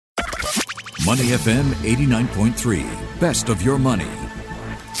Money FM 89.3. Best of your money.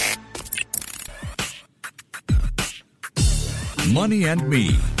 Money and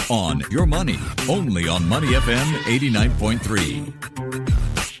Me on Your Money, only on Money FM 89.3.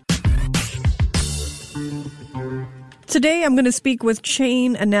 Today, I'm going to speak with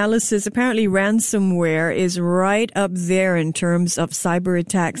Chainalysis. Apparently, ransomware is right up there in terms of cyber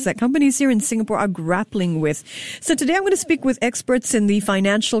attacks that companies here in Singapore are grappling with. So today, I'm going to speak with experts in the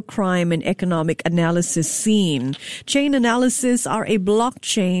financial crime and economic analysis scene. Chainalysis are a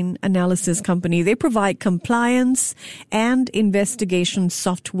blockchain analysis company. They provide compliance and investigation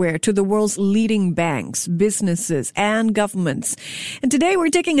software to the world's leading banks, businesses, and governments. And today, we're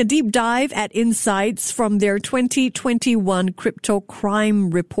taking a deep dive at insights from their 2021 crypto crime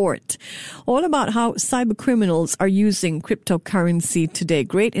report, all about how cyber criminals are using cryptocurrency today.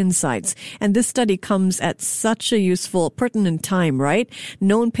 Great insights. And this study comes at such a useful, pertinent time, right?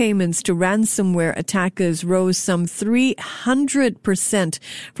 Known payments to ransomware attackers rose some 300%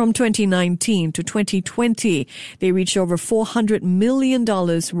 from 2019 to 2020. They reached over $400 million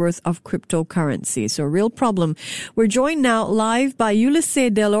worth of cryptocurrency. So a real problem. We're joined now live by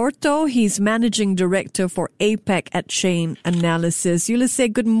Ulysses Del Orto. He's managing director for APAC at Chainalysis. Ulysses,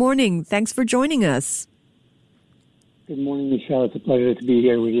 good morning. Thanks for joining us. Good morning, Michelle. It's a pleasure to be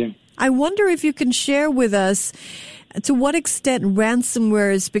here with you. I wonder if you can share with us to what extent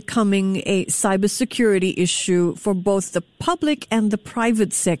ransomware is becoming a cybersecurity issue for both the public and the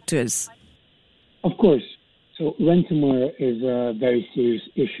private sectors. Of course. So ransomware is a very serious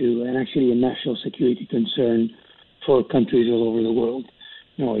issue and actually a national security concern for countries all over the world.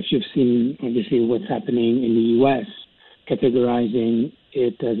 You know, if you've seen, obviously, what's happening in the U.S., categorizing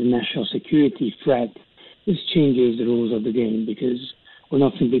it as a national security threat, this changes the rules of the game because we're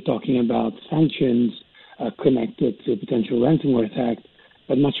not simply talking about sanctions connected to a potential ransomware attack,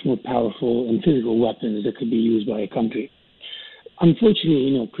 but much more powerful and physical weapons that could be used by a country.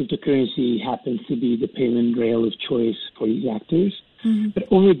 Unfortunately, you know, cryptocurrency happens to be the payment rail of choice for these actors. Mm-hmm. But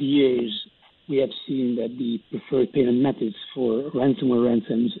over the years, we have seen that the preferred payment methods for ransomware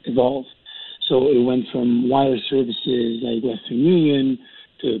ransoms evolve. So it went from wire services like Western Union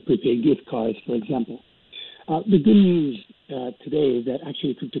to prepaid gift cards, for example. The good news today is that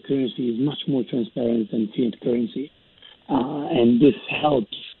actually cryptocurrency is much more transparent than fiat currency. And this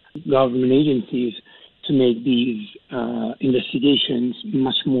helps government agencies to make these investigations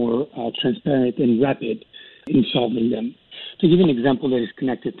much more transparent and rapid in solving them. To give an example that is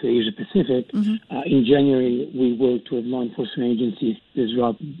connected to Asia Pacific, in January we worked with law enforcement agencies to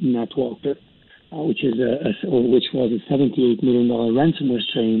disrupt NetWalker, which was a $78 million ransomware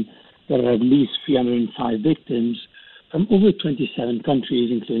strain that had at least 305 victims from over 27 countries,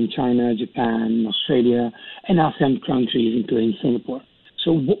 including China, Japan, Australia, and ASEAN countries, including Singapore.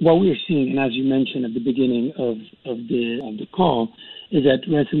 So what we're seeing, and as you mentioned at the beginning of the call, is that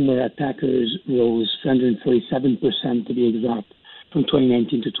ransomware attackers rose 147% to be exact from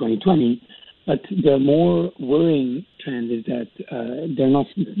 2019 to 2020. But the more worrying trend is that they're not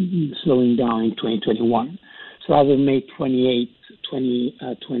slowing down in 2021. So as of May 28,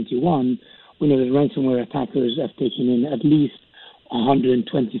 2021, we know that ransomware attackers have taken in at least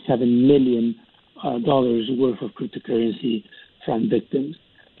 $127 million worth of cryptocurrency from victims.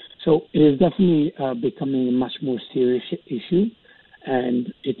 So it is definitely becoming a much more serious issue,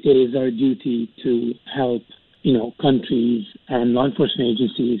 and it is our duty to help, you know, countries and law enforcement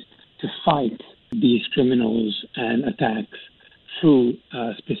agencies to fight these criminals and attacks through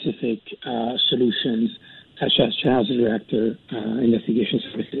specific solutions, such as Chainalysis Director Investigation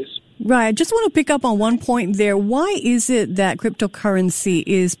Services. Right. I just want to pick up on one point there. Why is it that cryptocurrency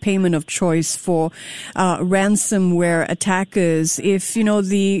is payment of choice for ransomware attackers if, you know,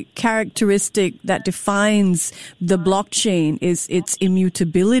 the characteristic that defines the blockchain is its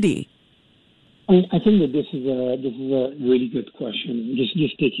immutability? I think that this is a really good question.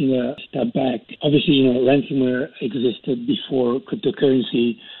 Just taking a step back. Obviously, you know, ransomware existed before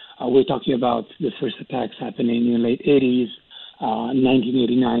cryptocurrency. We're talking about the first attacks happening in the late 80s.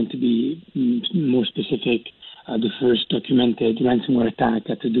 1989 to be more specific, the first documented ransomware attack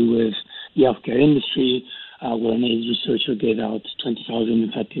had to do with the healthcare industry, where an AIDS researcher gave out 20,000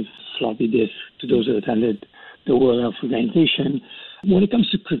 infected floppy disks to those that attended the World Health Organization. When it comes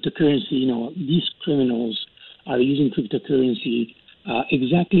to cryptocurrency, you know, these criminals are using cryptocurrency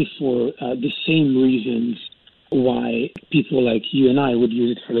exactly for the same reasons why people like you and I would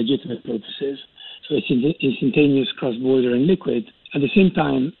use it for legitimate purposes. So it's instantaneous, cross-border, and liquid. At the same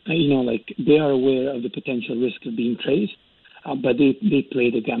time, you know, like they are aware of the potential risk of being traced, but they play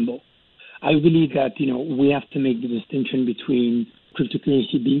the gamble. I believe that, you know, we have to make the distinction between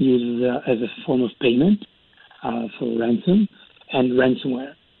cryptocurrency being used as a form of payment for ransom, and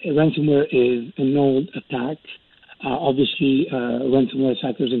ransomware. Ransomware is an old attack. Obviously, ransomware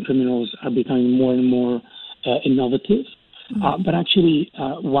attackers and criminals are becoming more and more innovative. But actually,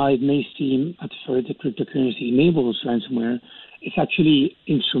 while it may seem at first that cryptocurrency enables ransomware, it's actually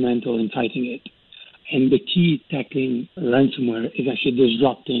instrumental in fighting it. And the key tackling ransomware is actually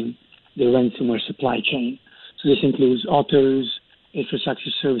disrupting the ransomware supply chain. So this includes authors, infrastructure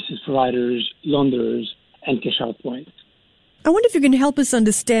services providers, launderers, and cash-out points. I wonder if you can help us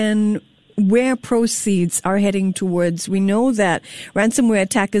understand where proceeds are heading towards. We know that ransomware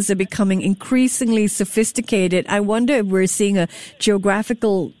attackers are becoming increasingly sophisticated. I wonder if we're seeing a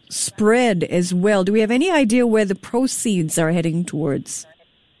geographical spread as well. Do we have any idea where the proceeds are heading towards?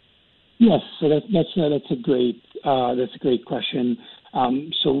 Yes, so that's a great question.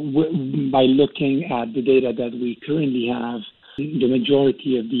 By looking at the data that we currently have, the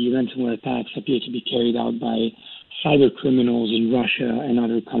majority of the ransomware attacks appear to be carried out by cyber criminals in Russia and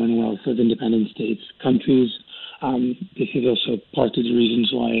other Commonwealth of independent states countries. This is also part of the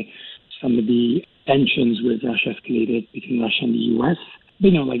reasons why some of the tensions with Russia escalated between Russia and the U.S.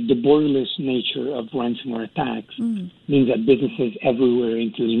 But, the borderless nature of ransomware attacks means that businesses everywhere,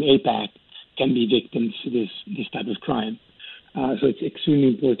 including APAC, can be victims to this type of crime. So it's extremely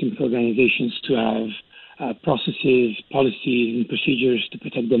important for organizations to have processes, policies, and procedures to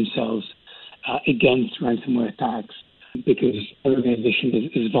protect themselves against ransomware attacks, because every organization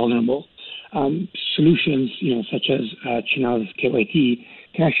is vulnerable. Solutions, such as Chainalysis KYT,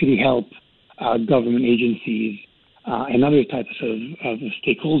 can actually help government agencies and other types of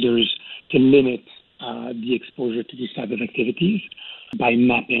stakeholders to limit the exposure to these type of activities by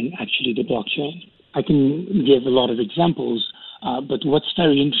mapping actually the blockchain. I can give a lot of examples, but what's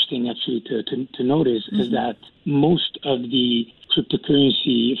very interesting actually to notice is that most of the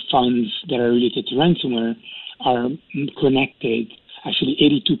cryptocurrency funds that are related to ransomware are connected. Actually,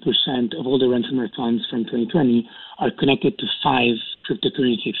 82% of all the ransomware funds from 2020 are connected to 5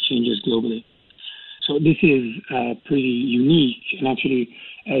 cryptocurrency exchanges globally. So this is pretty unique, and actually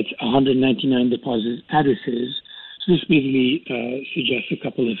it's 199 deposit addresses. So this basically suggests a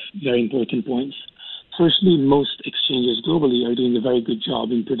couple of very important points. Firstly, most exchanges globally are doing a very good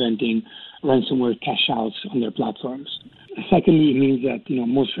job in preventing ransomware cash outs on their platforms. Secondly, it means that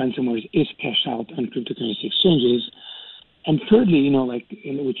most ransomware is cashed out on cryptocurrency exchanges. And thirdly,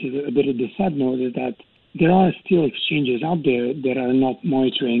 which is a bit of the sad note, is that there are still exchanges out there that are not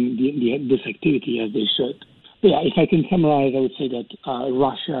monitoring this activity as they should. But yeah, if I can summarize, I would say that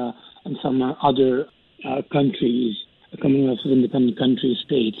Russia and some other countries, Commonwealth of independent countries,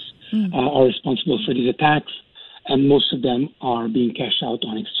 states, are responsible for these attacks, and most of them are being cashed out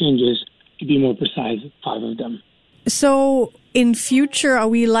on exchanges. To be more precise, 5 of them. So in future, are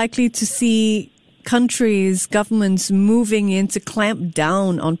we likely to see countries, governments moving in to clamp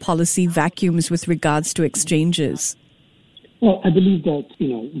down on policy vacuums with regards to exchanges? Well, I believe that,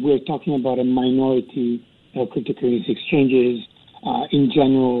 we're talking about a minority of cryptocurrency exchanges. In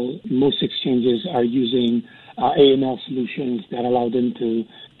general, most exchanges are using AML solutions that allow them to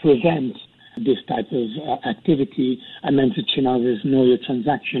prevent this type of activity. I mentioned Chainalysis Know Your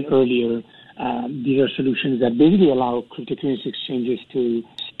Transaction earlier. These are solutions that basically allow cryptocurrency exchanges to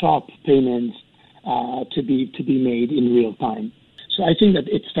stop payments to be made in real time. So I think that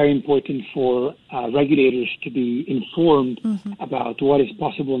it's very important for regulators to be informed about what is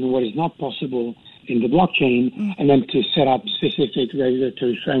possible and what is not possible in the blockchain, and then to set up specific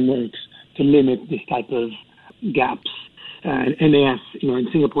regulatory frameworks to limit this type of gaps. And MAS, in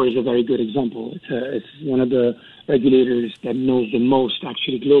Singapore is a very good example. It's one of the regulators that knows the most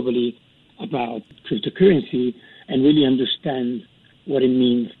actually globally about cryptocurrency and really understands what it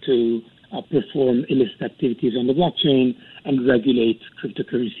means to perform illicit activities on the blockchain and regulate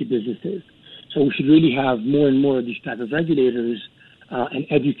cryptocurrency businesses. So we should really have more and more of these type of regulators and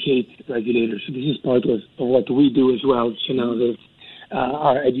educate regulators. So this is part of what we do as well.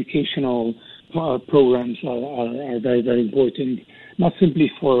 Our educational programs are very, very important, not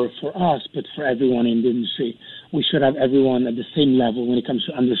simply for us, but for everyone in the industry. We should have everyone at the same level when it comes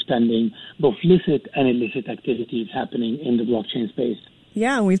to understanding both licit and illicit activities happening in the blockchain space.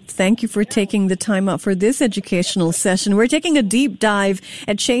 Yeah, we thank you for taking the time out for this educational session. We're taking a deep dive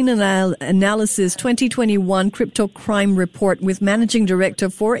at Chainalysis 2021 Crypto Crime Report with Managing Director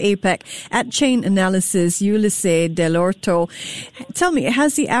for APAC at Chainalysis, Ulysses Delorto. Tell me,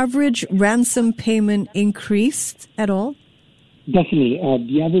 has the average ransom payment increased at all? Definitely.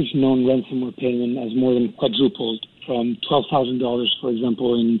 The average known ransomware payment has more than quadrupled from $12,000, for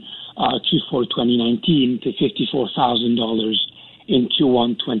example, in Q4 2019 to $54,000 in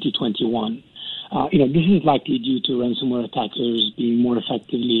Q1 2021. This is likely due to ransomware attackers being more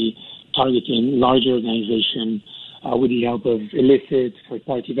effectively targeting large organizations with the help of illicit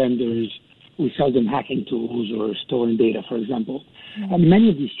third-party vendors who sell them hacking tools or stolen data, for example. Many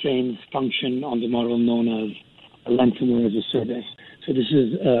of these trains function on the model known as ransomware as a service. So this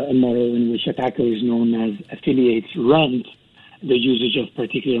is a model in which attackers known as affiliates rent the usage of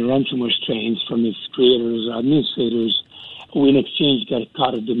particular ransomware strains from its creators or administrators, who in exchange get a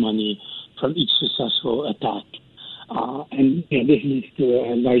cut of the money from each successful attack. And this leads to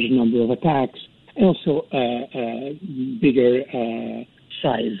a larger number of attacks and also a bigger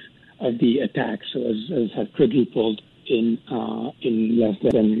size of the attacks, so as have quadrupled in less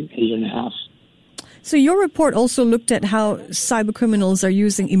than a year and a half. So your report also looked at how cybercriminals are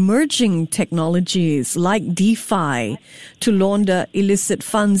using emerging technologies like DeFi to launder illicit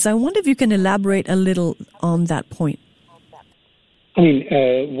funds. I wonder if you can elaborate a little on that point. I mean,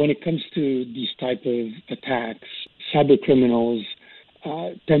 when it comes to these type of attacks, cybercriminals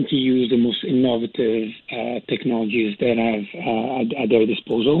tend to use the most innovative technologies that have at their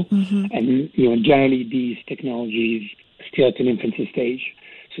disposal. And, generally these technologies still at an infancy stage.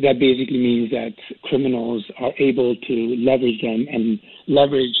 So that basically means that criminals are able to leverage them and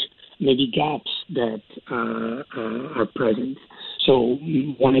leverage maybe gaps that are present. So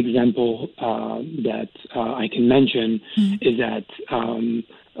one example that I can mention is that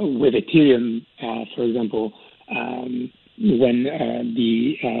with Ethereum, for example, when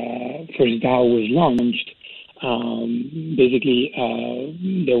the first DAO was launched, basically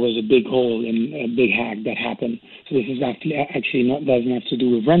there was a big hole and a big hack that happened. So this is actually doesn't have to do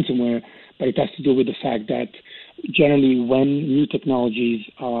with ransomware, but it has to do with the fact that generally when new technologies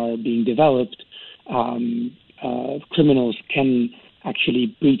are being developed, criminals can actually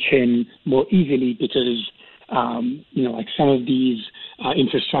breach in more easily because like some of these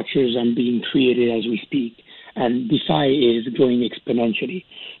infrastructures are being created as we speak. And DeFi is growing exponentially.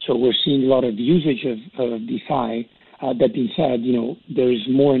 So we're seeing a lot of usage of DeFi. That being said, there is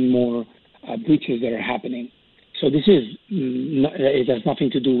more and more breaches that are happening. So this it has nothing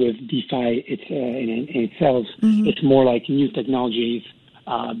to do with DeFi in itself. It's more like new technologies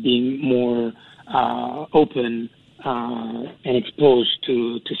being more open and exposed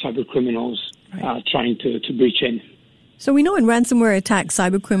to cyber criminals trying to breach in. So we know in ransomware attacks,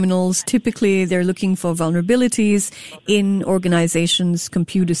 cybercriminals, typically they're looking for vulnerabilities in organizations'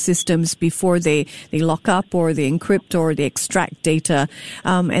 computer systems before they lock up or they encrypt or they extract data.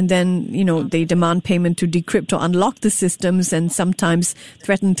 And then, they demand payment to decrypt or unlock the systems and sometimes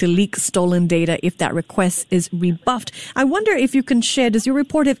threaten to leak stolen data if that request is rebuffed. I wonder if you can share, does your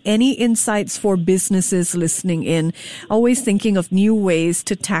report have any insights for businesses listening in, always thinking of new ways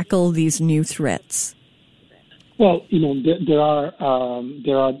to tackle these new threats? Well, there are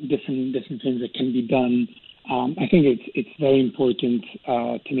different things that can be done. I think it's very important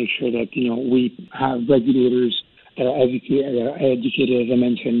to make sure that we have regulators that are educated, as I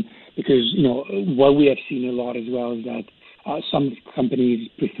mentioned, because what we have seen a lot as well is that some companies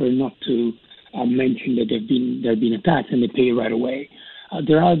prefer not to mention that they've been attacked and they pay right away.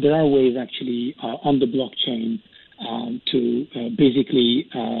 There are ways actually on the blockchain to basically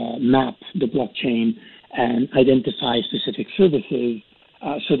map the blockchain and identify specific services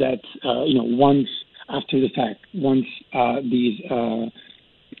so that, once after the fact, once these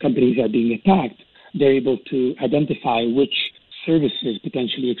companies are being attacked, they're able to identify which services,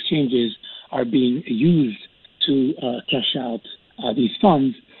 potentially exchanges, are being used to cash out these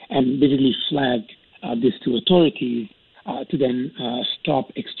funds and basically flag this to authorities to then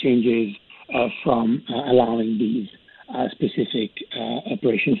stop exchanges from allowing these specific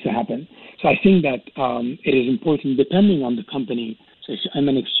operations to happen. So I think that it is important, depending on the company. So if I'm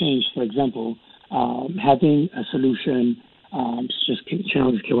an exchange, for example, having a solution, just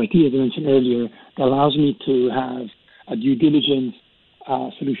channel KYT, as I mentioned earlier, that allows me to have a due diligence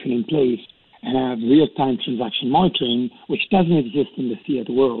solution in place and have real-time transaction monitoring, which doesn't exist in the fiat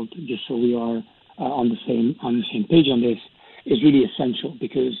world. Just so we are on the same page on this, is really essential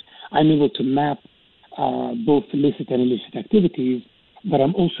because I'm able to map both licit and illicit activities, but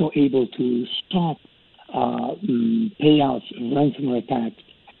I'm also able to stop payouts and ransomware attacks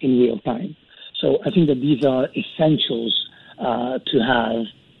in real time. So I think that these are essentials to have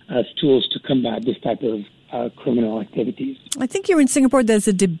as tools to combat this type of criminal activities. I think here in Singapore, there's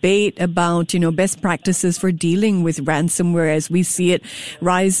a debate about, best practices for dealing with ransomware as we see it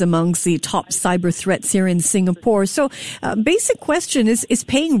rise amongst the top cyber threats here in Singapore. So basic question is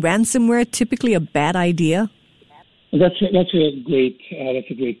paying ransomware typically a bad idea? That's a great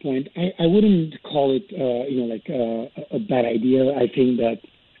point. I wouldn't call it a bad idea. I think that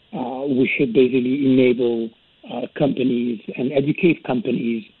we should basically enable companies and educate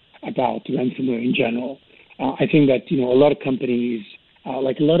companies about ransomware in general. I think that a lot of companies,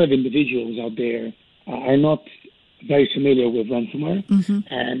 like a lot of individuals out there, are not very familiar with ransomware,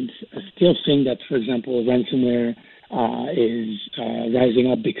 and still think that, for example, ransomware is rising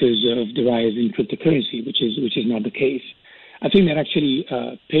up because of the rise in cryptocurrency, which is not the case. I think that actually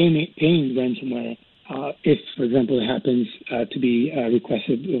paying ransomware, if, for example, it happens to be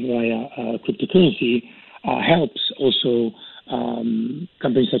requested via cryptocurrency, helps also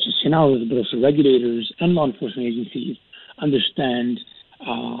companies such as Chainalysis, but also regulators and law enforcement agencies understand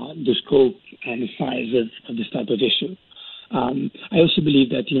the scope and the size of this type of issue. I also believe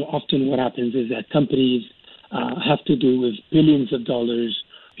that often what happens is that companies have to do with billions of dollars,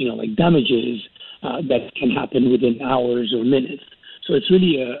 like damages that can happen within hours or minutes. So it's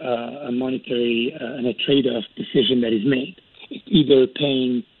really a monetary and a trade-off decision that is made. It's either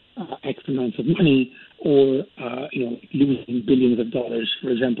paying X amounts of money or losing billions of dollars,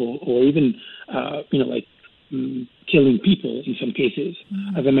 for example, or even killing people in some cases.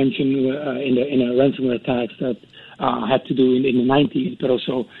 As I mentioned in a ransomware attacks that had to do in the 90s, but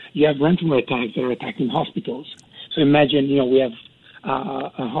also you have ransomware attacks that are attacking hospitals. So imagine, we have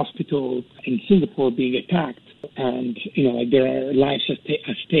a hospital in Singapore being attacked, and there are lives at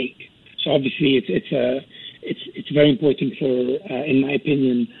stake. So obviously, it's very important for, in my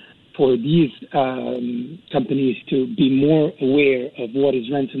opinion, for these companies to be more aware of what is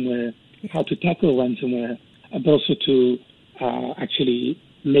ransomware, how to tackle ransomware, but also to actually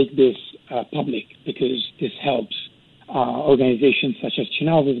make this public, because this helps organizations such as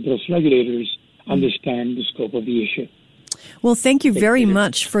Chainalysis, but also regulators, understand the scope of the issue. Well, thank you very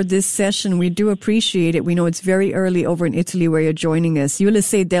much for this session. We do appreciate it. We know it's very early over in Italy where you're joining us.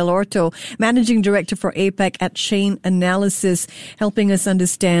 Ulisse Dell'Orto, Managing Director for APAC at Chainalysis, helping us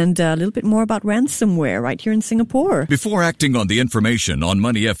understand a little bit more about ransomware right here in Singapore. Before acting on the information on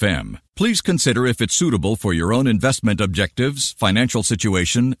Money FM, please consider if it's suitable for your own investment objectives, financial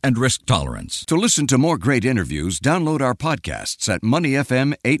situation, and risk tolerance. To listen to more great interviews, download our podcasts at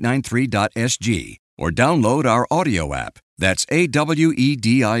moneyfm893.sg or download our audio app. That's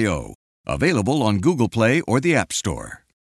AWEDIO. Available on Google Play or the App Store.